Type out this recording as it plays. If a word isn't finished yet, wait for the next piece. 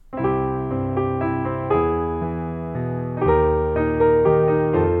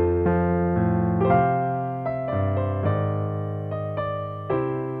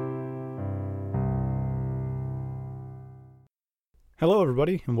Hello,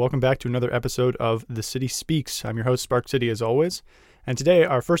 everybody, and welcome back to another episode of The City Speaks. I'm your host, Spark City, as always. And today,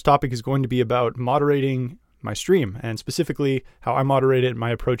 our first topic is going to be about moderating my stream, and specifically how I moderate it, my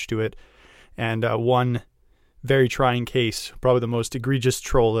approach to it, and one very trying case, probably the most egregious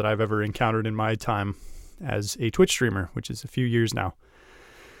troll that I've ever encountered in my time as a Twitch streamer, which is a few years now.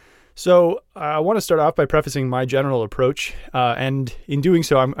 So I want to start off by prefacing my general approach, and in doing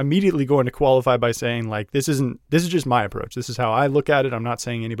so, I'm immediately going to qualify by saying, this is just my approach. This is how I look at it. I'm not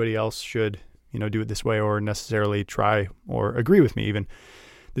saying anybody else should, do it this way or necessarily try or agree with me even.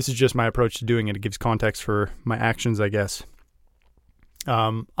 This is just my approach to doing it. It gives context for my actions, I guess.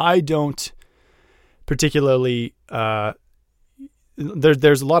 I don't particularly,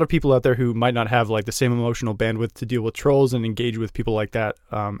 there's a lot of people out there who might not have the same emotional bandwidth to deal with trolls and engage with people like that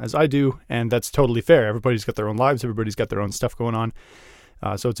as I do, and that's totally fair. Everybody's got their own lives, everybody's got their own stuff going on,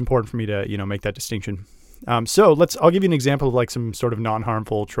 so it's important for me to make that distinction. So I'll give you an example of some sort of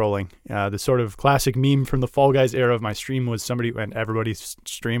non-harmful trolling. The sort of classic meme from the Fall Guys era of my stream was and everybody's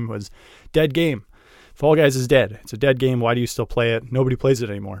stream was dead game. Fall Guys is dead. It's a dead game. Why do you still play it? Nobody plays it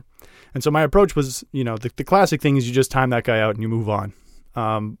anymore. And so my approach was, the classic thing is you just time that guy out and you move on.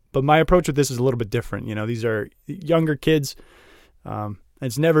 But my approach with this is a little bit different. These are younger kids.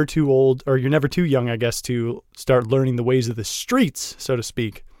 It's never too old, or you're never too young, I guess, to start learning the ways of the streets, so to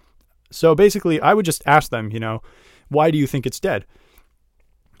speak. So basically, I would just ask them, why do you think it's dead?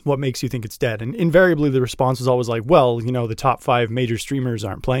 What makes you think it's dead? And invariably, the response was always the top 5 major streamers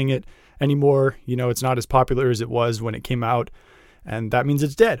aren't playing it anymore. It's not as popular as it was when it came out, and that means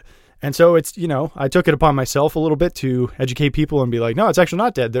it's dead. And so it's, I took it upon myself a little bit to educate people and be like, no, it's actually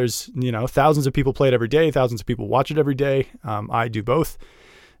not dead. There's, thousands of people play it every day. Thousands of people watch it every day. I do both.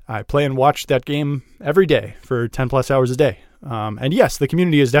 I play and watch that game every day for 10 plus hours a day. And yes, the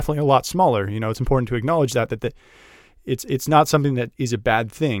community is definitely a lot smaller. It's important to acknowledge that it's not something that is a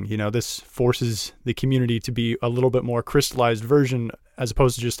bad thing. This forces the community to be a little bit more crystallized version as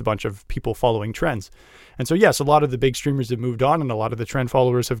opposed to just a bunch of people following trends. And so, yes, a lot of the big streamers have moved on and a lot of the trend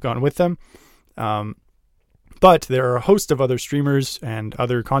followers have gone with them. But there are a host of other streamers and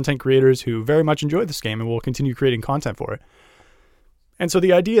other content creators who very much enjoy this game and will continue creating content for it. And so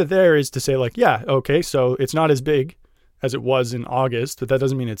the idea there is to say okay, so it's not as big as it was in August, but that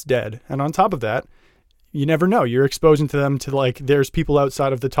doesn't mean it's dead. And on top of that, you never know. You're exposing to them to there's people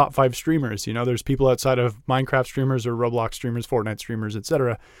outside of the top 5 streamers. There's people outside of Minecraft streamers or Roblox streamers, Fortnite streamers,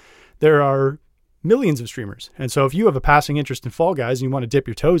 etc. There are millions of streamers. And so if you have a passing interest in Fall Guys and you want to dip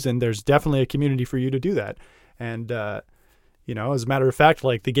your toes in, there's definitely a community for you to do that. And, as a matter of fact,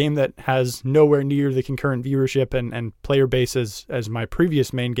 the game that has nowhere near the concurrent viewership and player base as my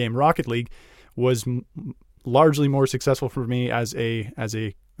previous main game, Rocket League, was largely more successful for me as a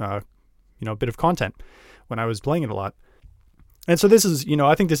bit of content when I was playing it a lot. And so this is,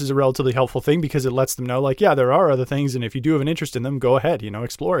 I think this is a relatively helpful thing because it lets them know there are other things. And if you do have an interest in them, go ahead,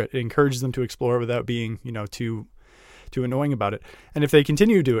 explore it. It encourages them to explore without being, too annoying about it. And if they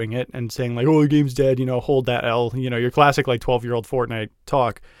continue doing it and saying oh, the game's dead, hold that L, your classic 12-year-old Fortnite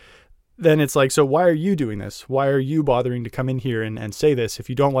talk, then it's so why are you doing this? Why are you bothering to come in here and say this? If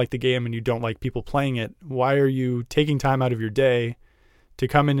you don't like the game and you don't like people playing it, why are you taking time out of your day to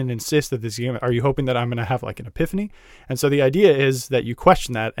come in and insist that this game, are you hoping that I'm going to have an epiphany? And so the idea is that you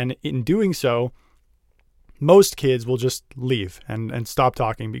question that. And in doing so, most kids will just leave and stop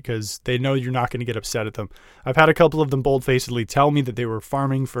talking because they know you're not going to get upset at them. I've had a couple of them bold-facedly tell me that they were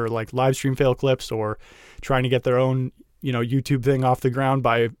farming for live stream fail clips or trying to get their own, YouTube thing off the ground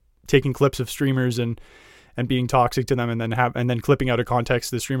by taking clips of streamers and being toxic to them and then clipping out of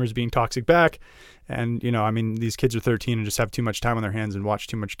context the streamers being toxic back. And, these kids are 13 and just have too much time on their hands and watch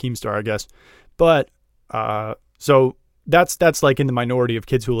too much Keemstar, I guess. But, so that's in the minority of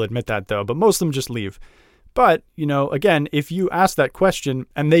kids who will admit that though, but most of them just leave. But, again, if you ask that question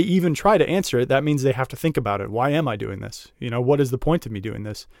and they even try to answer it, that means they have to think about it. Why am I doing this? What is the point of me doing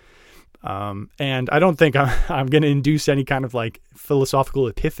this? And I don't think I'm going to induce any kind of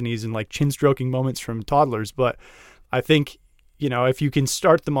philosophical epiphanies and chin stroking moments from toddlers. But I think, if you can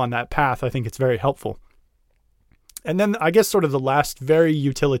start them on that path, I think it's very helpful. And then I guess sort of the last very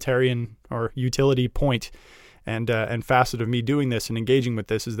utilitarian or utility point and facet of me doing this and engaging with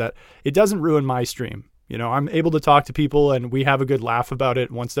this is that it doesn't ruin my stream. I'm able to talk to people and we have a good laugh about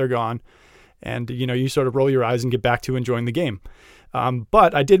it once they're gone. And, you sort of roll your eyes and get back to enjoying the game.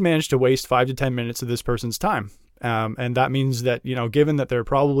 But I did manage to waste 5 to 10 minutes of this person's time. And that means that, given that they're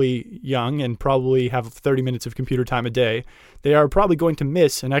probably young and probably have 30 minutes of computer time a day, they are probably going to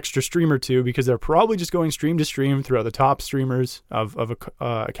miss an extra stream or two because they're probably just going stream to stream throughout the top streamers of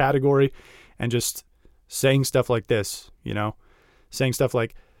a category and just saying stuff like this, saying stuff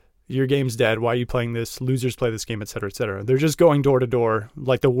like, your game's dead, why are you playing this, losers play this game, etc., etc. They're just going door to door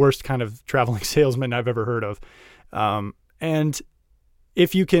like the worst kind of traveling salesman I've ever heard of. And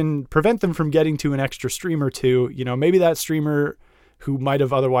if you can prevent them from getting to an extra stream or two, maybe that streamer who might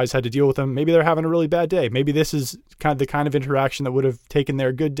have otherwise had to deal with them, maybe they're having a really bad day. Maybe this is the kind of interaction that would have taken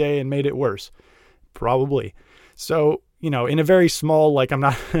their good day and made it worse. Probably. So, in a very small,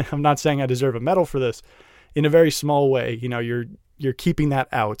 I'm not saying I deserve a medal for this. In a very small way, you're keeping that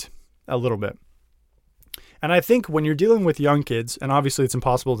out a little bit. And I think when you're dealing with young kids, and obviously it's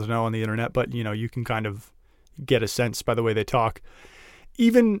impossible to know on the internet, but you can kind of get a sense by the way they talk.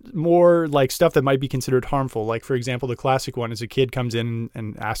 Even more like stuff that might be considered harmful. Like, for example, the classic one is a kid comes in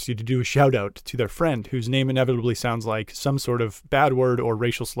and asks you to do a shout out to their friend whose name inevitably sounds like some sort of bad word or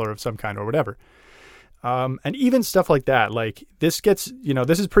racial slur of some kind or whatever. And even stuff like that, like this gets,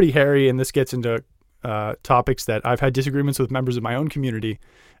 this is pretty hairy, and this gets into topics that I've had disagreements with members of my own community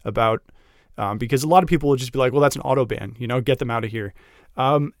about, because a lot of people will just be like, well, that's an auto ban, get them out of here.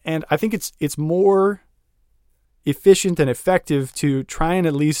 And I think it's more efficient and effective to try and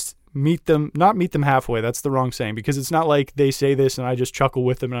at least not meet them halfway. That's the wrong saying, because it's not like they say this and I just chuckle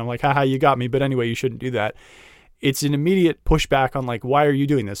with them and I'm like, haha, you got me. But anyway, you shouldn't do that. It's an immediate pushback on like, why are you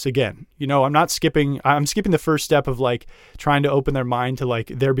doing this again? I'm skipping the first step of like trying to open their mind to like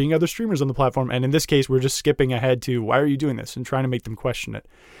there being other streamers on the platform. And in this case, we're just skipping ahead to why are you doing this and trying to make them question it.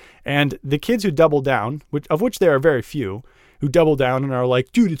 And the kids who double down, of which there are very few, who double down and are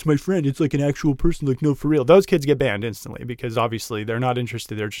like, dude, it's my friend. It's like an actual person. Like, no, for real. Those kids get banned instantly because obviously they're not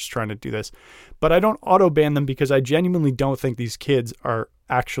interested. They're just trying to do this. But I don't auto ban them because I genuinely don't think these kids are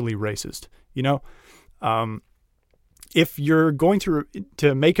actually racist. If you're going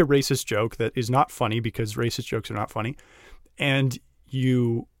to make a racist joke that is not funny, because racist jokes are not funny, and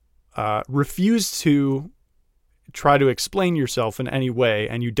you refuse to try to explain yourself in any way,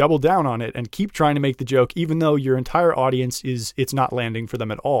 and you double down on it and keep trying to make the joke, even though your entire audience it's not landing for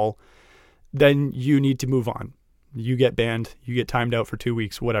them at all, then you need to move on. You get banned, you get timed out for 2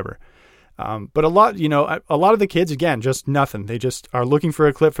 weeks, whatever. But a lot of the kids, again, just nothing. They just are looking for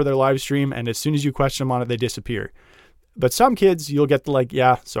a clip for their live stream, and as soon as you question them on it, they disappear. But some kids, you'll get the like,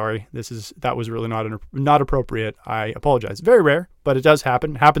 yeah, sorry, that was really not appropriate. I apologize. Very rare, but it does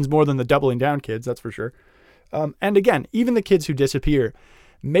happen. Happens more than the doubling down kids, that's for sure. And again, even the kids who disappear,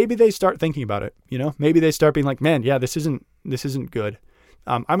 maybe they start thinking about it. Maybe they start being like, man, yeah, this isn't good.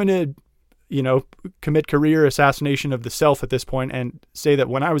 I'm going to, commit career assassination of the self at this point and say that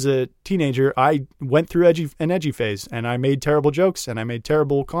when I was a teenager, I went through an edgy phase, and I made terrible jokes and I made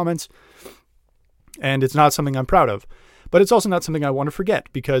terrible comments. And it's not something I'm proud of, but it's also not something I want to forget,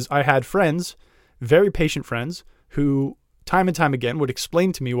 because I had friends, very patient friends, who time and time again would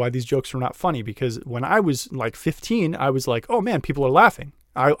explain to me why these jokes were not funny. Because when I was like 15, I was like, oh man, people are laughing.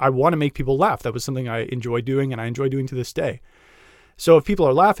 I want to make people laugh. That was something I enjoy doing, and I enjoy doing to this day. So if people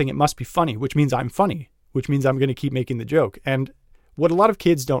are laughing, it must be funny, which means I'm funny, which means I'm going to keep making the joke. And what a lot of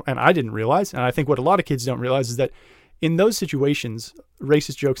kids don't, and I didn't realize, and I think what a lot of kids don't realize, is that in those situations,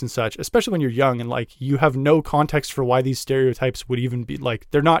 racist jokes and such, especially when you're young and like you have no context for why these stereotypes would even be like,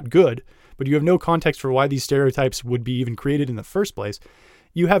 they're not good, but you have no context for why these stereotypes would be even created in the first place.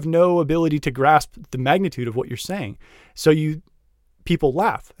 You have no ability to grasp the magnitude of what you're saying. So people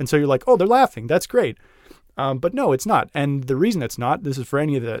laugh. And so you're like, oh, they're laughing. That's great. But no, it's not. And the reason it's not, this is for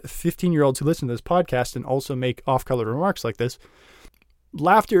any of the 15-year-olds who listen to this podcast and also make off-color remarks like this.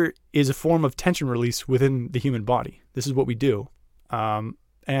 Laughter is a form of tension release within the human body. This is what we do.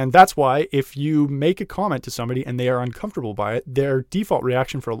 And that's why if you make a comment to somebody and they are uncomfortable by it, their default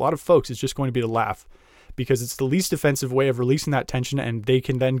reaction for a lot of folks is just going to be to laugh, because it's the least offensive way of releasing that tension, and they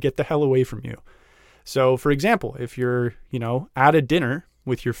can then get the hell away from you. So, for example, if you're, at a dinner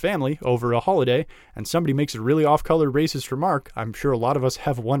with your family over a holiday and somebody makes a really off-color racist remark, I'm sure a lot of us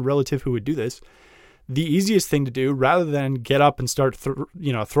have one relative who would do this. The easiest thing to do, rather than get up and start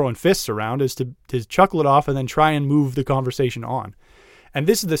throwing fists around, is to chuckle it off and then try and move the conversation on. And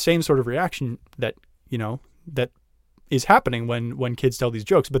this is the same sort of reaction that is happening when kids tell these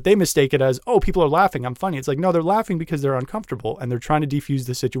jokes, but they mistake it as, oh, people are laughing, I'm funny. It's like, no, they're laughing because they're uncomfortable and they're trying to defuse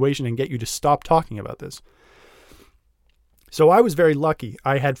the situation and get you to stop talking about this. So I was very lucky.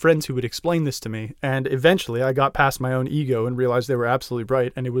 I had friends who would explain this to me, and eventually I got past my own ego and realized they were absolutely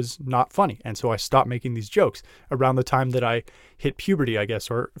right, and it was not funny. And so I stopped making these jokes around the time that I hit puberty, I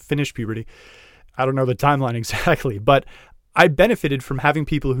guess, or finished puberty. I don't know the timeline exactly, but I benefited from having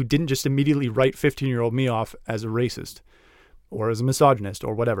people who didn't just immediately write 15-year-old me off as a racist or as a misogynist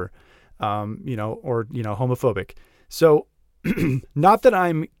or whatever, or homophobic. So not that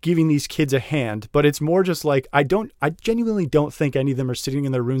I'm giving these kids a hand, but it's more just like, I genuinely don't think any of them are sitting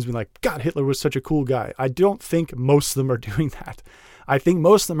in their rooms being like, God, Hitler was such a cool guy. I don't think most of them are doing that. I think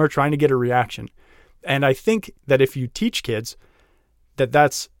most of them are trying to get a reaction. And I think that if you teach kids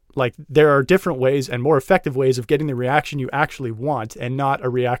that's like, there are different ways and more effective ways of getting the reaction you actually want and not a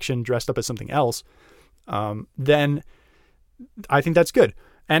reaction dressed up as something else, then I think that's good.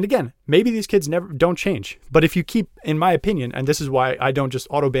 And again, maybe these kids don't change, but if you keep, in my opinion, and this is why I don't just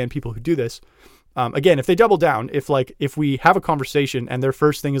auto ban people who do this. Again, if they double down, if we have a conversation and their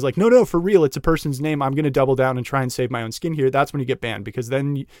first thing is like, no, for real, it's a person's name, I'm going to double down and try and save my own skin here. That's when you get banned, because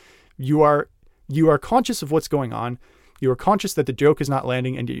then you are conscious of what's going on. You are conscious that the joke is not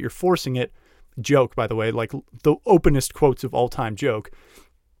landing, and yet you're forcing it. Joke, by the way, like the openest quotes of all time joke,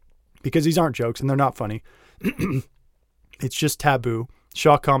 because these aren't jokes and they're not funny. It's just taboo.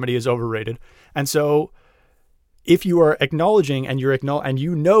 Shock comedy is overrated. And so if you are acknowledging and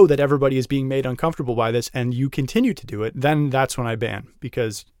you know that everybody is being made uncomfortable by this and you continue to do it, then that's when I ban,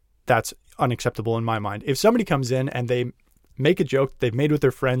 because that's unacceptable in my mind. If somebody comes in and they make a joke they've made with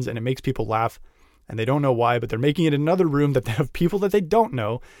their friends and it makes people laugh and they don't know why, but they're making it in another room that they have people that they don't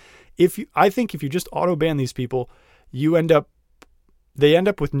know. I think if you just auto ban these people, they end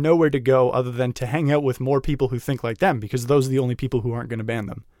up with nowhere to go other than to hang out with more people who think like them, because those are the only people who aren't going to ban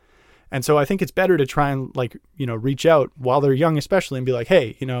them. And so I think it's better to try and reach out while they're young, especially, and be like,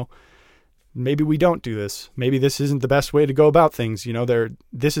 hey, maybe we don't do this. Maybe this isn't the best way to go about things.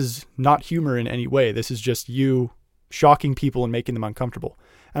 This is not humor in any way. This is just you shocking people and making them uncomfortable.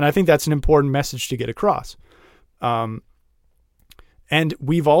 And I think that's an important message to get across. And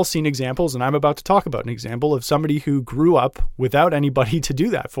we've all seen examples, and I'm about to talk about an example of somebody who grew up without anybody to do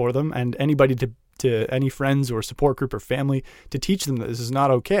that for them, and anybody to any friends or support group or family to teach them that this is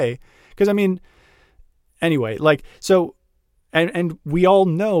not okay. Because anyway, and we all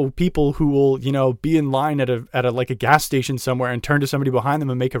know people who will, be in line at a gas station somewhere and turn to somebody behind them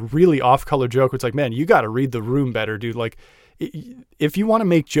and make a really off-color joke. It's like, man, you got to read the room better, dude. Like, if you want to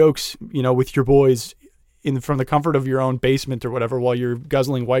make jokes, with your boys from the comfort of your own basement or whatever, while you're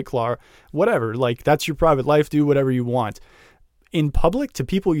guzzling White Claw, whatever, like, that's your private life. Do whatever you want. In public to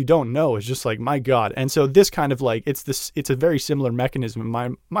people you don't know is just like, my God. And so this kind of it's a very similar mechanism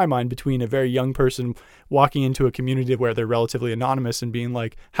in my mind between a very young person walking into a community where they're relatively anonymous and being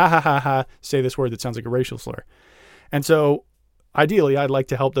like, ha ha ha ha, say this word that sounds like a racial slur. And so ideally, I'd like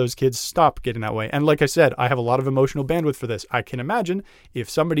to help those kids stop getting that way. And like I said, I have a lot of emotional bandwidth for this. I can imagine if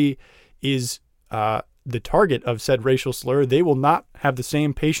somebody is the target of said racial slur, they will not have the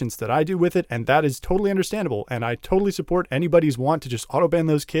same patience that I do with it. And that is totally understandable. And I totally support anybody's want to just auto ban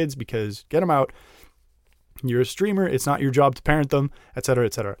those kids, because get them out. You're a streamer. It's not your job to parent them, et cetera,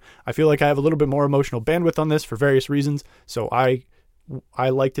 et cetera. I feel like I have a little bit more emotional bandwidth on this for various reasons. So I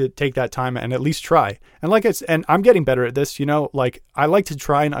like to take that time and at least try. And I'm getting better at this, I like to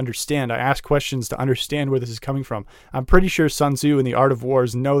try and understand. I ask questions to understand where this is coming from. I'm pretty sure Sun Tzu in The Art of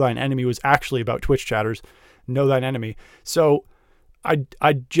Wars, know thine enemy, was actually about Twitch chatters. Know thine enemy. So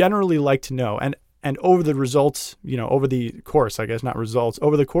I generally like to know. And over the results, over the course, I guess, not results,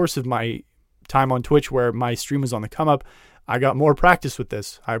 over the course of my time on Twitch where my stream was on the come up, I got more practice with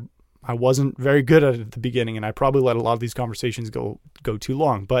this. I wasn't very good at it at the beginning, and I probably let a lot of these conversations go too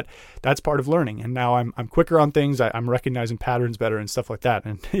long, but that's part of learning. And now I'm quicker on things. I'm recognizing patterns better and stuff like that.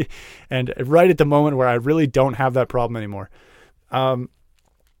 And, and right at the moment where I really don't have that problem anymore.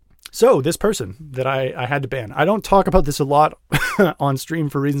 So this person that I had to ban, I don't talk about this a lot on stream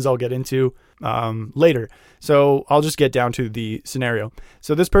for reasons I'll get into later. So I'll just get down to the scenario.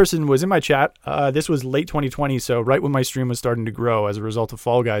 So this person was in my chat. This was late 2020. So right when my stream was starting to grow as a result of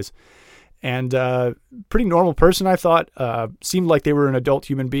Fall Guys. And pretty normal person, I thought. Seemed like they were an adult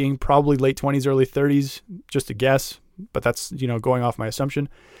human being, probably late 20s, early 30s, just a guess. But that's, going off my assumption.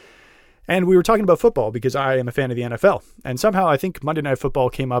 And we were talking about football because I am a fan of the NFL. And somehow I think Monday Night Football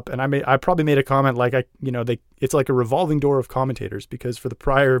came up, and I probably made a comment like, it's like a revolving door of commentators, because for the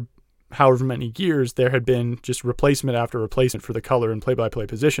prior however many years, there had been just replacement after replacement for the color and play-by-play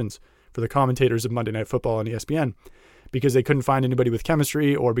positions for the commentators of Monday Night Football on ESPN, because they couldn't find anybody with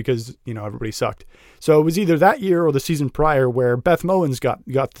chemistry, or because, everybody sucked. So it was either that year or the season prior where Beth Mowins got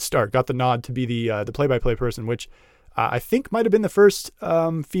the start, got the nod to be the play-by-play person, which I think might have been the first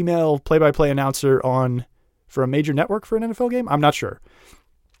female play-by-play announcer for a major network for an NFL game. I'm not sure.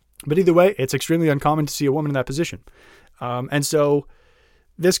 But either way, it's extremely uncommon to see a woman in that position. And so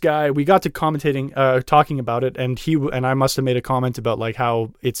this guy, we got to talking about it, and I must have made a comment about like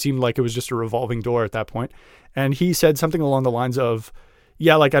how it seemed like it was just a revolving door at that point. And he said something along the lines of,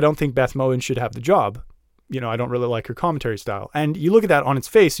 yeah, like, I don't think Beth Mowins should have the job. I don't really like her commentary style. And you look at that on its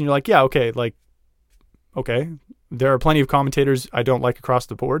face and you're like, yeah, okay, like, okay, there are plenty of commentators I don't like across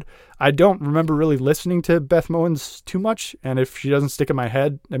the board. I don't remember really listening to Beth Mowins too much. And if she doesn't stick in my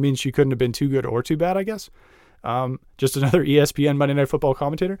head, that means she couldn't have been too good or too bad, I guess. Just another ESPN Monday Night Football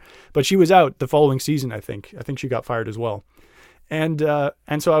commentator. But she was out the following season, I think. I think she got fired as well. And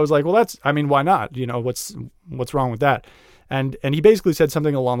so I was like, well, why not? What's wrong with that? And he basically said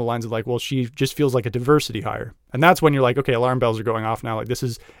something along the lines of like, well, she just feels like a diversity hire. And that's when you're like, okay, alarm bells are going off now. Like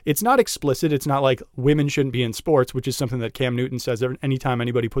it's not explicit. It's not like women shouldn't be in sports, which is something that Cam Newton says anytime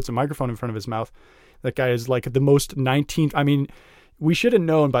anybody puts a microphone in front of his mouth. That guy is like the most 19th. I mean, we should have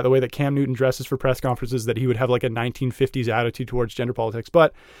known, by the way, that Cam Newton dresses for press conferences that he would have like a 1950s attitude towards gender politics.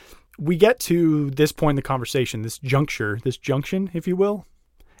 But we get to this point in the conversation, this junction, if you will.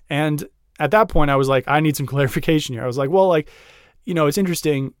 And at that point, I was like, I need some clarification here. I was like, well, like, it's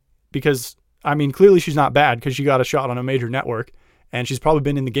interesting because, I mean, clearly she's not bad because she got a shot on a major network and she's probably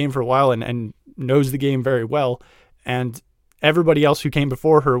been in the game for a while and knows the game very well. And everybody else who came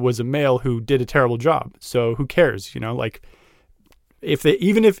before her was a male who did a terrible job. So who cares? Like,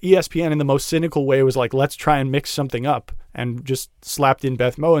 even if ESPN in the most cynical way was like, let's try and mix something up and just slapped in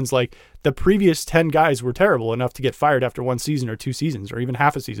Beth Mowins, like the previous 10 guys were terrible enough to get fired after one season or 2 seasons or even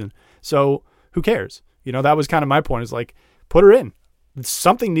half a season. So who cares? That was kind of my point, is like, put her in.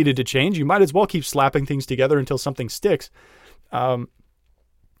 Something needed to change. You might as well keep slapping things together until something sticks. And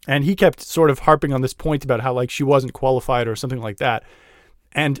he kept sort of harping on this point about how like she wasn't qualified or something like that.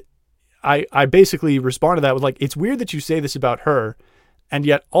 And I basically responded to that with like, it's weird that you say this about her. And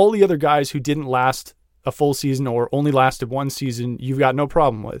yet all the other guys who didn't last a full season or only lasted 1 season, you've got no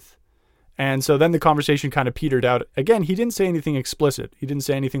problem with. And so then the conversation kind of petered out. Again, he didn't say anything explicit. He didn't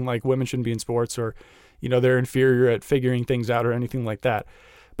say anything like women shouldn't be in sports or, they're inferior at figuring things out or anything like that.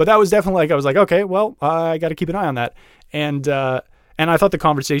 But that was definitely like, I was like, okay, well, I got to keep an eye on that. And I thought the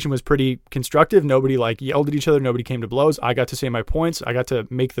conversation was pretty constructive. Nobody like yelled at each other. Nobody came to blows. I got to say my points. I got to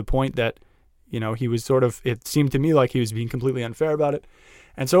make the point that, he was it seemed to me like he was being completely unfair about it.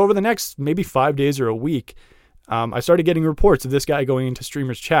 And so over the next maybe 5 days or a week, I started getting reports of this guy going into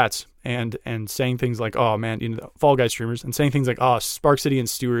streamers' chats and saying things like, oh man, the Fall Guy streamers, and saying things like, oh, Spark City and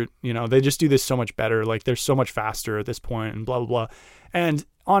Stewart, they just do this so much better. Like they're so much faster at this point and blah, blah, blah. And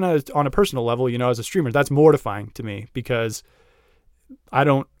on a personal level, as a streamer, that's mortifying to me because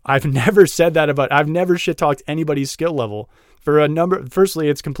I've never said that I've never shit talked anybody's skill level for a number. Firstly,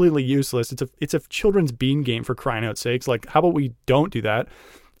 it's completely useless. It's a children's bean game, for crying out sakes. Like, how about we don't do that?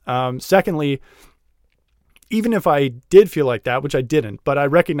 Secondly, even if I did feel like that, which I didn't, but I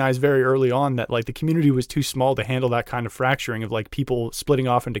recognized very early on that like the community was too small to handle that kind of fracturing of like people splitting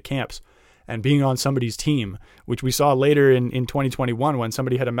off into camps and being on somebody's team, which we saw later in 2021 when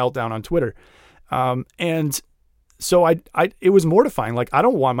somebody had a meltdown on Twitter. And so it was mortifying. Like, I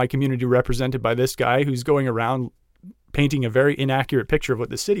don't want my community represented by this guy who's going around painting a very inaccurate picture of what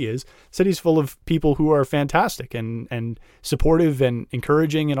the city is. The city's full of people who are fantastic and supportive and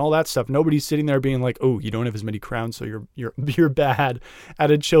encouraging and all that stuff. Nobody's sitting there being like, oh, you don't have as many crowns, so you're bad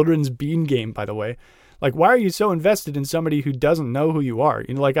at a children's bean game, by the way. Like, why are you so invested in somebody who doesn't know who you are?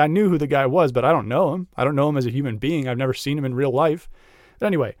 Like, I knew who the guy was, but I don't know him. I don't know him as a human being. I've never seen him in real life. But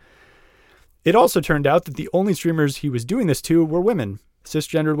anyway, it also turned out that the only streamers he was doing this to were women.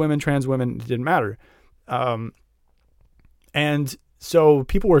 Cisgendered women, trans women, it didn't matter. And so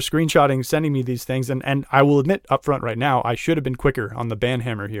people were screenshotting, sending me these things. And I will admit up front right now, I should have been quicker on the ban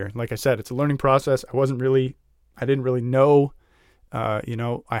hammer here. Like I said, it's a learning process. I didn't really know,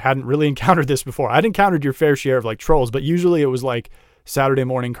 I hadn't really encountered this before. I'd encountered your fair share of like trolls, but usually it was like Saturday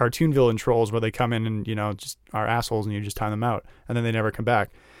morning cartoon villain trolls where they come in and, just are assholes and you just time them out and then they never come back.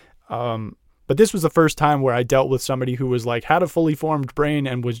 But this was the first time where I dealt with somebody who was like, had a fully formed brain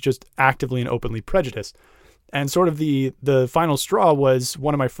and was just actively and openly prejudiced. And sort of the final straw was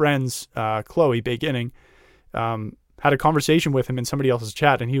one of my friends, Chloe Beginning, had a conversation with him in somebody else's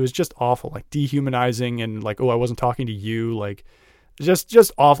chat, and he was just awful, like dehumanizing and like, oh, I wasn't talking to you, like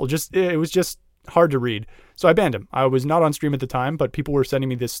just awful. It was just hard to read. So I banned him. I was not on stream at the time, but people were sending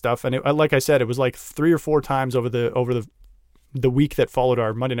me this stuff, and like I said, it was like 3 or 4 times over the week that followed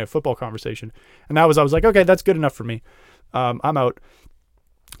our Monday Night Football conversation, and I was like, okay, that's good enough for me. I'm out.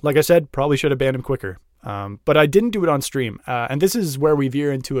 Like I said, probably should have banned him quicker. But I didn't do it on stream. And this is where we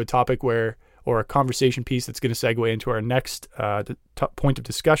veer into a topic or a conversation piece that's going to segue into our next point of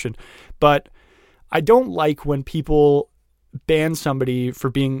discussion. But I don't like when people ban somebody for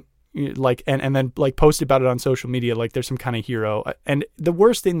being like, and then like post about it on social media like there's some kind of hero. And the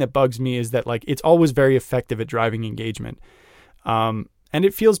worst thing that bugs me is that like it's always very effective at driving engagement. And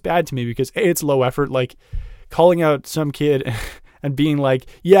it feels bad to me because A, it's low effort. Like calling out some kid and being like,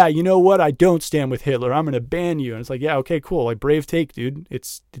 yeah, you know what? I don't stand with Hitler. I'm going to ban you. And it's like, yeah, okay, cool. Like, brave take, dude.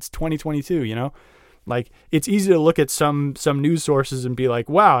 It's 2022, you know? Like, it's easy to look at some news sources and be like,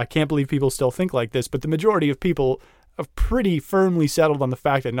 wow, I can't believe people still think like this. But the majority of people have pretty firmly settled on the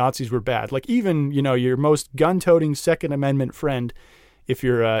fact that Nazis were bad. Like, even, you know, your most gun-toting Second Amendment friend, if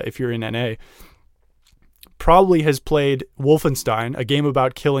you're in NA, probably has played Wolfenstein, a game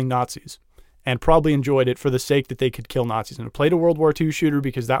about killing Nazis, and probably enjoyed it for the sake that they could kill Nazis. And played a World War II shooter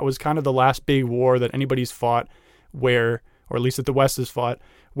because that was kind of the last big war that anybody's fought where, or at least that the West has fought,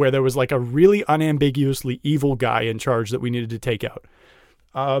 where there was like a really unambiguously evil guy in charge that we needed to take out.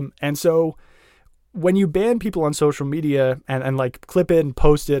 And so when you ban people on social media and like clip it and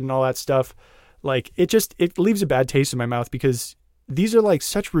post it and all that stuff, like it leaves a bad taste in my mouth, because these are like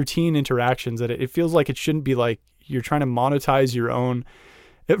such routine interactions that it feels like it shouldn't be like you're trying to monetize your own.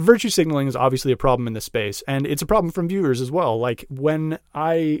 Virtue signaling is obviously a problem in this space, and it's a problem from viewers as well. Like, when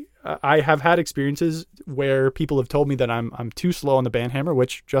I have had experiences where people have told me that I'm too slow on the ban hammer,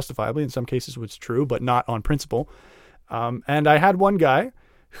 which justifiably in some cases was true, but not on principle. And I had one guy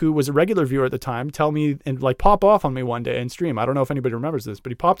who was a regular viewer at the time tell me and like pop off on me one day in stream. I don't know if anybody remembers this,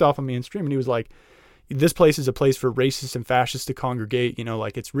 but he popped off on me in stream and he was like, this place is a place for racists and fascists to congregate. You know,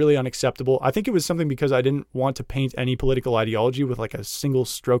 like, it's really unacceptable. I think it was something because I didn't want to paint any political ideology with like a single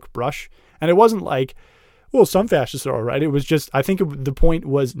stroke brush. And it wasn't like, well, some fascists are all right. It was just, I think the point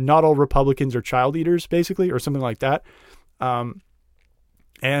was not all Republicans are child eaters, basically, or something like that.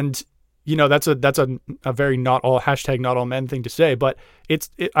 And, you know, that's a very not all men thing to say, but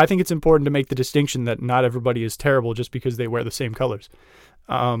I think it's important to make the distinction that not everybody is terrible just because they wear the same colors.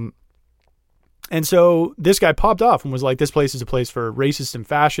 And so this guy popped off and was like, this place is a place for racists and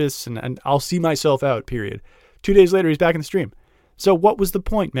fascists, and I'll see myself out, period. 2 days later, he's back in the stream. So what was the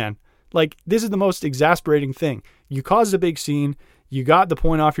point, man? Like, this is the most exasperating thing. You caused a big scene. You got the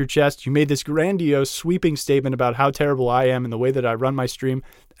point off your chest. You made this grandiose, sweeping statement about how terrible I am and the way that I run my stream.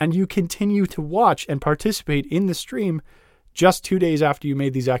 And you continue to watch and participate in the stream just 2 days after you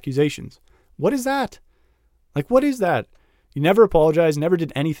made these accusations. What is that? Like, what is that? You never apologized, never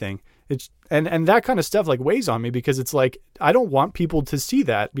did anything. And that kind of stuff like weighs on me, because it's like, I don't want people to see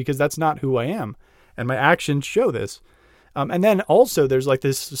that, because that's not who I am. And my actions show this. And then also there's like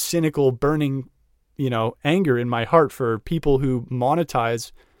this cynical burning, you know, anger in my heart for people who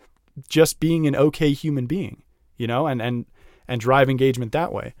monetize just being an okay human being, you know, and drive engagement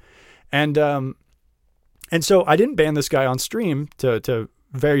that way. And so I didn't ban this guy on stream to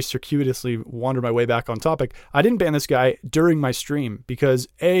very circuitously wander my way back on topic. I didn't ban this guy during my stream because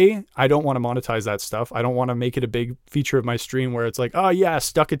I don't want to monetize that stuff. I don't want to make it a big feature of my stream where it's like, oh yeah,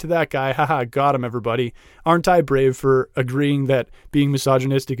 stuck it to that guy. Haha, got him, everybody. Aren't I brave for agreeing that being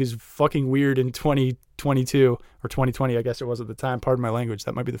misogynistic is fucking weird in 2022 or 2020, I guess it was at the time. Pardon my language.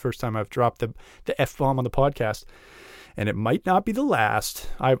 That might be the first time I've dropped the F-bomb on the podcast, and it might not be the last.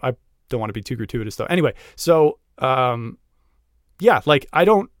 I don't want to be too gratuitous though. Anyway, so, yeah, like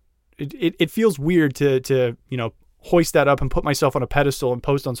it feels weird to, you know, hoist that up and put myself on a pedestal and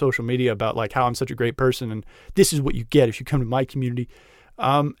post on social media about like how I'm such a great person and this is what you get if you come to my community.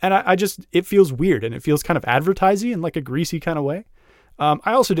 And it feels weird, and it feels kind of advertising in like a greasy kind of way.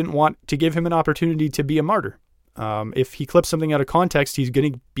 I also didn't want to give him an opportunity to be a martyr. If he clips something out of context, he's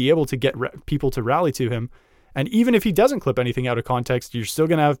going to be able to get people to rally to him. And even if he doesn't clip anything out of context, you're still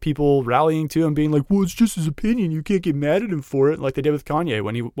going to have people rallying to him being like, well, it's just his opinion. You can't get mad at him for it. Like they did with Kanye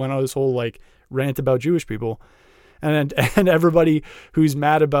when he went on this whole like rant about Jewish people. And everybody who's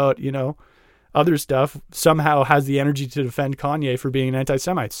mad about, you know, other stuff somehow has the energy to defend Kanye for being an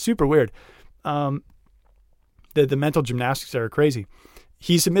anti-Semite. Super weird. The mental gymnastics are crazy.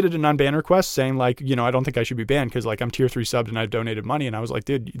 He submitted an unban request saying like, you know, I don't think I should be banned because like I'm tier 3 subbed and I've donated money. And I was like,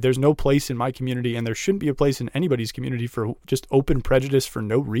 dude, there's no place in my community, and there shouldn't be a place in anybody's community for just open prejudice for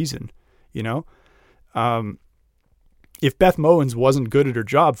no reason, you know? If Beth Mowins wasn't good at her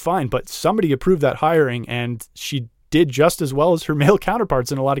job, fine, but somebody approved that hiring and she did just as well as her male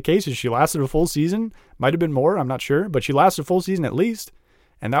counterparts in a lot of cases. She lasted a full season, might have been more, I'm not sure, but she lasted a full season at least.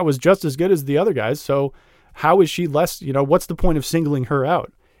 And that was just as good as the other guys. So how is she less, you know, what's the point of singling her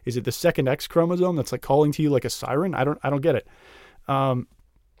out? Is it the second X chromosome that's like calling to you like a siren? I don't get it.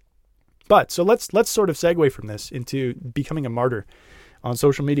 But so let's sort of segue from this into becoming a martyr on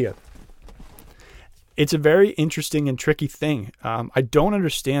social media. It's a very interesting and tricky thing. I don't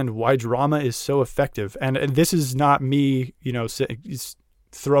understand why drama is so effective. And this is not me, you know,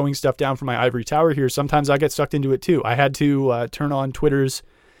 throwing stuff down from my ivory tower here. Sometimes I get sucked into it too. I had to turn on Twitter's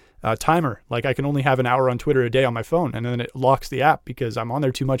timer. Like I can only have an hour on Twitter a day on my phone, and then it locks the app because I'm on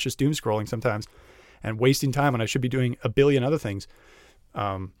there too much just doom scrolling sometimes. and wasting time when I should be doing a billion other things.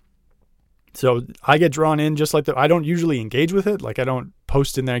 So I get drawn in just like that. I don't usually engage with it. Like I don't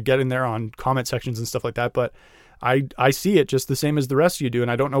post in there, get in there on comment sections and stuff like that. But I see it just the same as the rest of you do.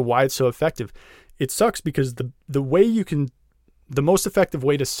 And I don't know why it's so effective. It sucks because the most effective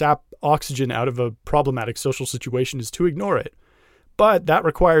way to sap oxygen out of a problematic social situation is to ignore it. But that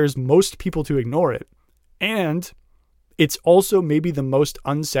requires most people to ignore it. And it's also maybe the most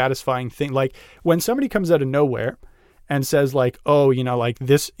unsatisfying thing. Like when somebody comes out of nowhere and says like, oh, like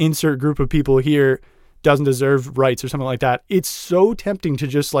this insert group of people here doesn't deserve rights or something like that. It's so tempting to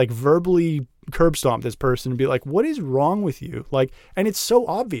just like verbally curb stomp this person and be like, what is wrong with you? Like, and it's so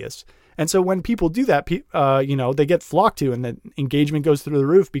obvious. And so when people do that, they get flocked to and the engagement goes through the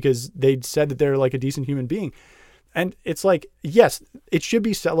roof because they said that they're like a decent human being. And it's like, yes, it should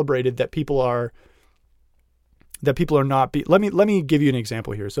be celebrated that people are not. Let me give you an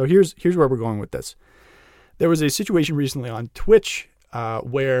example here. So here's where we're going with this. There was a situation recently on Twitch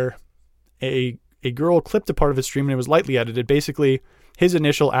where a girl clipped a part of his stream and it was lightly edited. Basically, his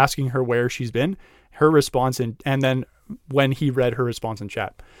initial asking her where she's been, her response, and then when he read her response in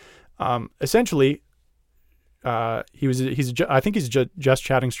chat. Essentially, I think he's a just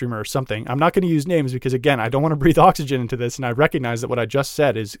chatting streamer or something. I'm not going to use names because again, I don't want to breathe oxygen into this. And I recognize that what I just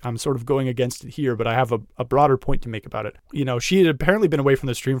said is I'm sort of going against it here, but I have a broader point to make about it. She had apparently been away from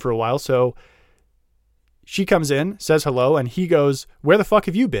the stream for a while. So she comes in, says hello, and he goes, where the fuck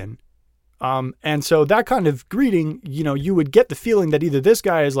have you been? And so that kind of greeting, you would get the feeling that either this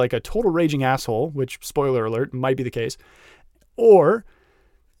guy is like a total raging asshole, which spoiler alert might be the case, or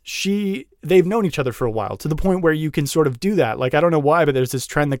they've known each other for a while to the point where you can sort of do that. Like, I don't know why, but there's this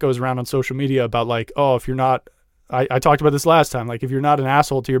trend that goes around on social media about like, oh, if you're not, I talked about this last time. Like if you're not an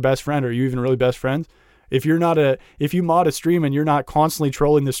asshole to your best friend, are you even really best friends? If you mod a stream and you're not constantly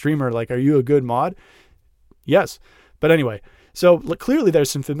trolling the streamer, like, are you a good mod? Yes. But anyway, so clearly there's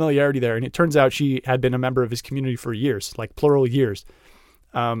some familiarity there. And it turns out she had been a member of his community for years, like plural years.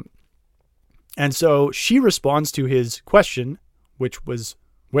 And so she responds to his question, which was,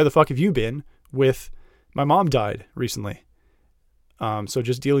 where the fuck have you been? With, my mom died recently. So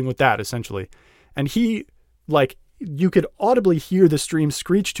just dealing with that essentially. And he, like, you could audibly hear the stream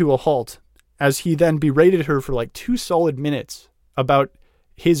screech to a halt as he then berated her for like 2 solid minutes about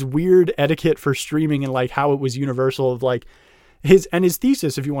his weird etiquette for streaming and like how it was universal of like his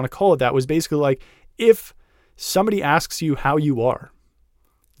thesis, if you want to call it that, was basically like, if somebody asks you how you are,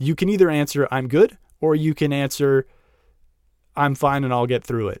 you can either answer I'm good, or you can answer I'm fine and I'll get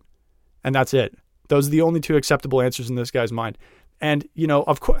through it. And that's it. Those are the only 2 acceptable answers in this guy's mind. And,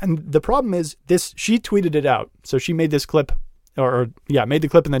 of course, and the problem is this, she tweeted it out. So she made this clip made the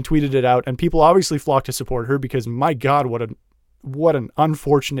clip and then tweeted it out. And people obviously flocked to support her because my God, what an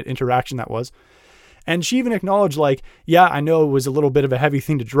unfortunate interaction that was. And she even acknowledged like, yeah, I know it was a little bit of a heavy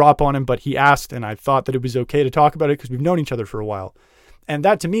thing to drop on him, but he asked and I thought that it was okay to talk about it because we've known each other for a while. And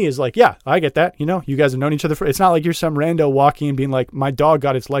that to me is like, yeah, I get that. You guys have known each other it's not like you're some rando walking and being like, my dog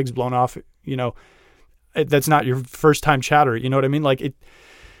got its legs blown off. That's not your first time chatter. You know what I mean? Like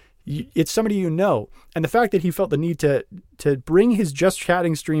it's somebody And the fact that he felt the need to bring his just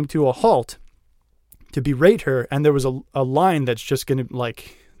chatting stream to a halt, to berate her. And there was a line that's just going to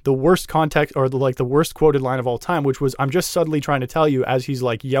like the worst context or the worst quoted line of all time, which was, I'm just subtly trying to tell you, as he's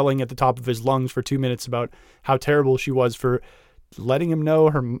like yelling at the top of his lungs for 2 minutes about how terrible she was for letting him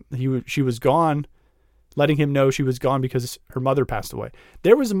know she was gone, letting him know she was gone because her mother passed away.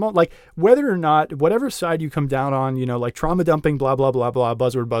 There was a moment, like, whether or not, whatever side you come down on, like trauma dumping, blah, blah, blah, blah,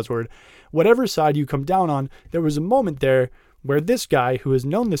 buzzword, whatever side you come down on, there was a moment there where this guy who has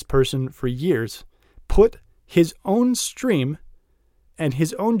known this person for years put his own stream and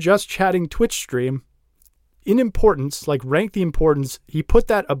his own just chatting Twitch stream in importance, like ranked the importance. He put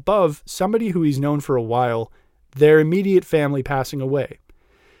that above somebody who he's known for a while, their immediate family passing away.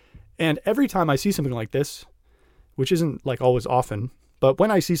 And every time I see something like this, which isn't like always often, but when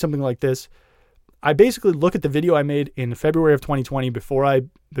I see something like this, I basically look at the video I made in February of 2020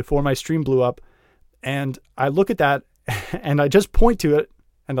 before my stream blew up, and I look at that and I just point to it.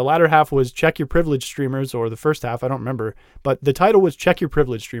 And the latter half was check your privilege streamers, or the first half, I don't remember, but the title was check your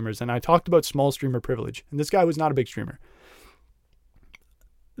privilege streamers. And I talked about small streamer privilege, and this guy was not a big streamer.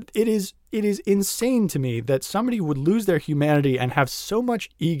 It is insane to me that somebody would lose their humanity and have so much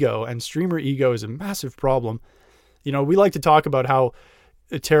ego, and streamer ego is a massive problem. We like to talk about how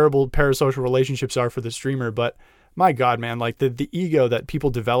terrible parasocial relationships are for the streamer, but my God, man, like the ego that people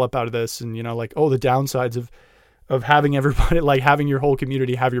develop out of this, and the downsides of having everybody, like having your whole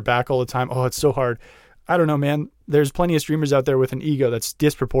community have your back all the time. Oh, it's so hard. I don't know, man. There's plenty of streamers out there with an ego that's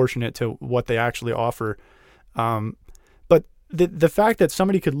disproportionate to what they actually offer. But the fact that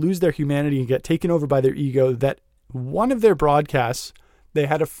somebody could lose their humanity and get taken over by their ego, that one of their broadcasts, they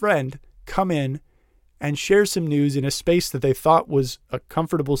had a friend come in and share some news in a space that they thought was a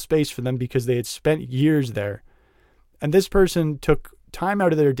comfortable space for them because they had spent years there. And this person took time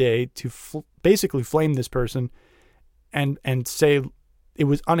out of their day to basically flame this person and say it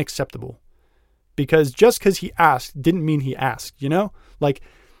was unacceptable. Because just because he asked didn't mean he asked, you know? Like,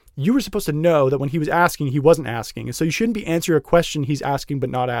 you were supposed to know that when he was asking, he wasn't asking. And so you shouldn't be answering a question he's asking but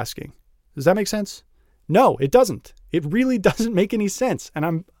not asking. Does that make sense? No, it doesn't. It really doesn't make any sense.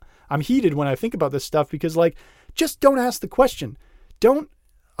 And I'm heated when I think about this stuff because, like, just don't ask the question.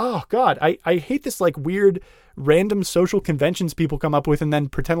 Oh God, I hate this like weird random social conventions people come up with and then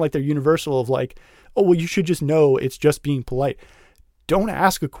pretend like they're universal of like, oh, well, you should just know it's just being polite. Don't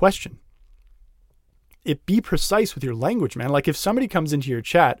ask a question. Be precise with your language, man. Like if somebody comes into your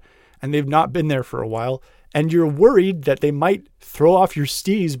chat and they've not been there for a while and you're worried that they might throw off your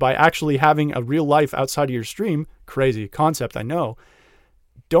steez by actually having a real life outside of your stream, crazy concept, I know.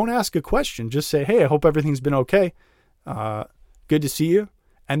 Don't ask a question. Just say, hey, I hope everything's been okay. Good to see you.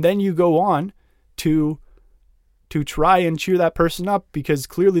 And then you go on to try and cheer that person up because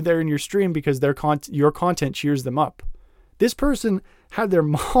clearly they're in your stream because your content cheers them up. This person had their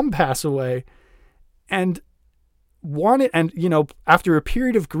mom pass away and after a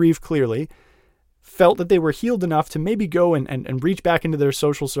period of grief, clearly felt that they were healed enough to maybe go and reach back into their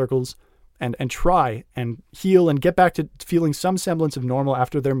social circles and try and heal and get back to feeling some semblance of normal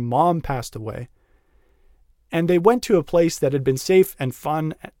after their mom passed away. And they went to a place that had been safe and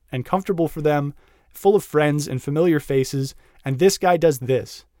fun and comfortable for them, full of friends and familiar faces. And this guy does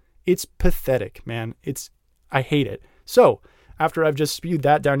this. It's pathetic, man. I hate it. So after I've just spewed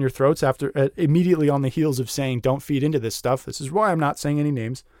that down your throats, after immediately on the heels of saying, don't feed into this stuff. This is why I'm not saying any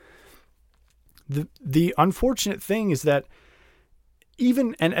names. The unfortunate thing is that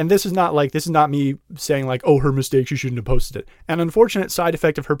even, and this is not me saying like, oh, her mistake, she shouldn't have posted it. An unfortunate side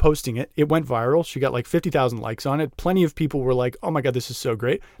effect of her posting it, it went viral. She got like 50,000 likes on it. Plenty of people were like, oh my God, this is so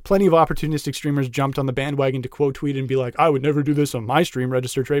great. Plenty of opportunistic streamers jumped on the bandwagon to quote tweet and be like, I would never do this on my stream,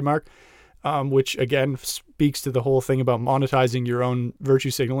 register trademark, which again speaks to the whole thing about monetizing your own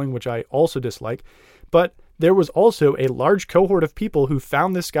virtue signaling, which I also dislike. But there was also a large cohort of people who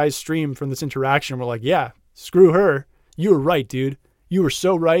found this guy's stream from this interaction and were like, yeah, screw her. You were right, dude. You were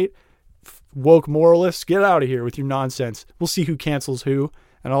so right. Woke moralists, get out of here with your nonsense. We'll see who cancels who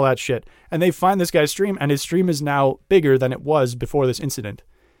and all that shit. And they find this guy's stream, and his stream is now bigger than it was before this incident.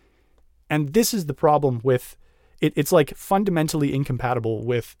 And this is the problem with it. It's like fundamentally incompatible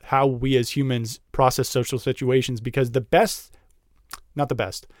with how we as humans process social situations, because the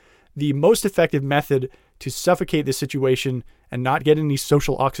most effective method to suffocate this situation and not get any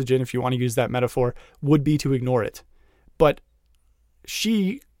social oxygen, if you want to use that metaphor, would be to ignore it. But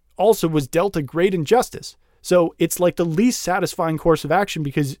she also was dealt a great injustice. So it's like the least satisfying course of action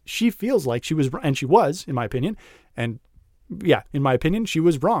because she feels like she was, and she was, in my opinion, she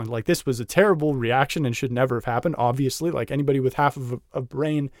was wrong. Like this was a terrible reaction and should never have happened. Obviously, like anybody with half of a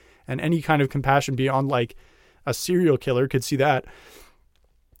brain and any kind of compassion beyond like a serial killer could see that.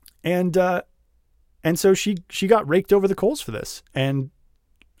 And so she got raked over the coals for this and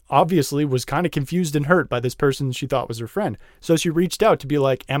obviously was kind of confused and hurt by this person she thought was her friend. So she reached out to be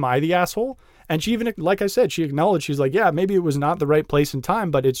like, am I the asshole? And she even, like I said, she acknowledged, she's like, yeah, maybe it was not the right place and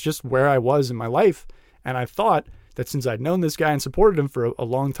time, but it's just where I was in my life. And I thought that since I'd known this guy and supported him for a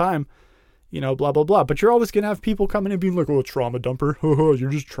long time, blah, blah, blah. But you're always going to have people coming in and being like, oh, trauma dumper. You're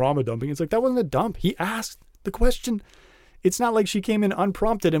just trauma dumping. It's like, that wasn't a dump. He asked the question. It's not like she came in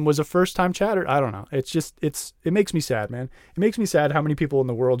unprompted and was a first-time chatter. I don't know. It makes me sad, man. It makes me sad how many people in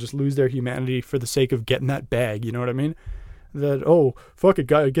the world just lose their humanity for the sake of getting that bag. You know what I mean? That, oh, fuck it,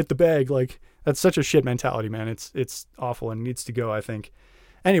 guy, get the bag. Like, that's such a shit mentality, man. It's awful and needs to go, I think.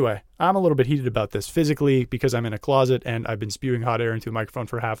 Anyway, I'm a little bit heated about this physically because I'm in a closet and I've been spewing hot air into a microphone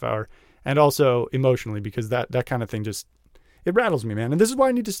for a half hour, and also emotionally because that kind of thing just, it rattles me, man. And this is why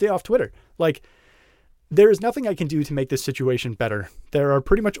I need to stay off Twitter. Like, there is nothing I can do to make this situation better. There are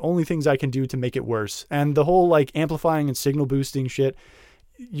pretty much only things I can do to make it worse. And the whole like amplifying and signal boosting shit,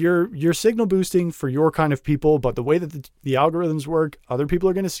 you're signal boosting for your kind of people, but the way that the algorithms work, other people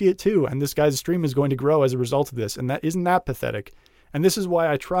are going to see it too. And this guy's stream is going to grow as a result of this. And that isn't that pathetic. And this is why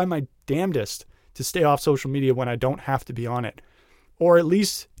I try my damnedest to stay off social media when I don't have to be on it, or at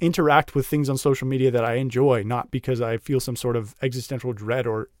least interact with things on social media that I enjoy, not because I feel some sort of existential dread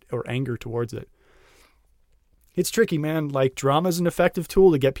or anger towards it. It's tricky, man. Like, drama is an effective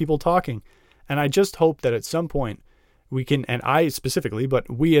tool to get people talking. And I just hope that at some point we can, and I specifically, but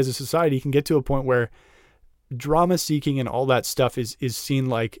we as a society can get to a point where drama seeking and all that stuff is seen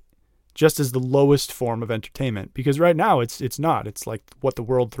like just as the lowest form of entertainment. Because right now it's not. It's like what the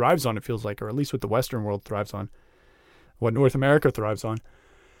world thrives on, it feels like, or at least what the Western world thrives on, what North America thrives on.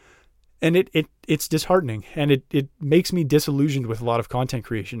 And it's disheartening, and it makes me disillusioned with a lot of content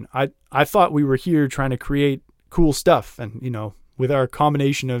creation. I thought we were here trying to create cool stuff, and, you know, with our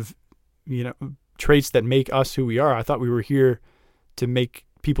combination of, you know, traits that make us who we are, I thought we were here to make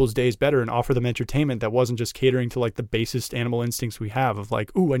people's days better and offer them entertainment that wasn't just catering to like the basest animal instincts we have of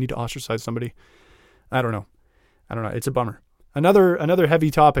like, ooh, I need to ostracize somebody. I don't know. It's a bummer. Another heavy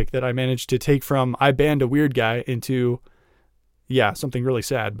topic that I managed to take from I banned a weird guy into, yeah, something really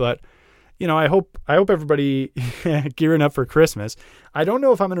sad, but you know, I hope everybody gearing up for Christmas. I don't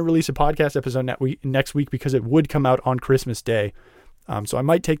know if I'm going to release a podcast episode next week because it would come out on Christmas Day. So I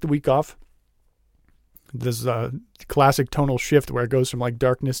might take the week off. This classic tonal shift where it goes from like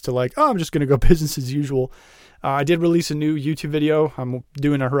darkness to like, oh, I'm just going to go business as usual. I did release a new YouTube video. I'm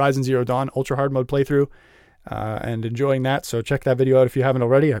doing a Horizon Zero Dawn ultra hard mode playthrough and enjoying that. So check that video out if you haven't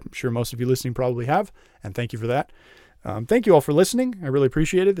already. I'm sure most of you listening probably have. And thank you for that. Thank you all for listening. I really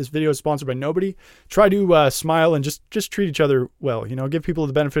appreciate it. This video is sponsored by nobody. Try to smile and just treat each other well. You know, give people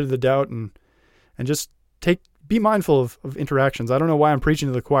the benefit of the doubt and just be mindful of interactions. I don't know why I'm preaching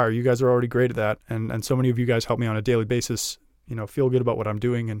to the choir. You guys are already great at that, and so many of you guys help me on a daily basis. You know, feel good about what I'm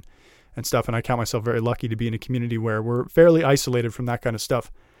doing and stuff. And I count myself very lucky to be in a community where we're fairly isolated from that kind of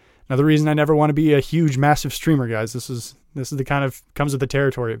stuff. Now, the reason I never want to be a huge, massive streamer, guys, this is the kind of comes with the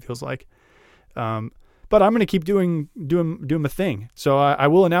territory. It feels like. But I'm going to keep doing my thing. So I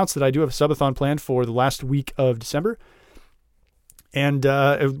will announce that I do have a subathon planned for the last week of December. And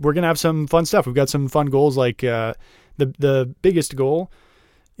we're going to have some fun stuff. We've got some fun goals. Like the biggest goal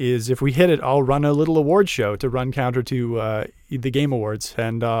is if we hit it, I'll run a little award show to run counter to the Game Awards.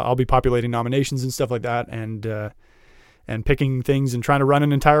 And I'll be populating nominations and stuff like that and picking things and trying to run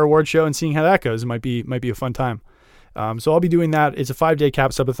an entire award show and seeing how that goes. It might be a fun time. So I'll be doing that. It's a 5-day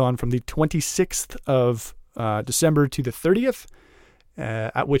cap subathon from the 26th of December to the 30th,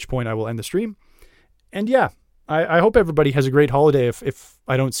 at which point I will end the stream. And yeah, I hope everybody has a great holiday. If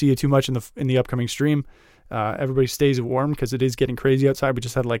I don't see you too much in the upcoming stream, everybody stays warm because it is getting crazy outside. We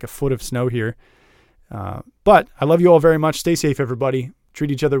just had like a foot of snow here. But I love you all very much. Stay safe, everybody. Treat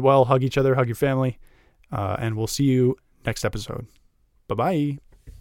each other well. Hug each other. Hug your family. And we'll see you next episode. Bye-bye.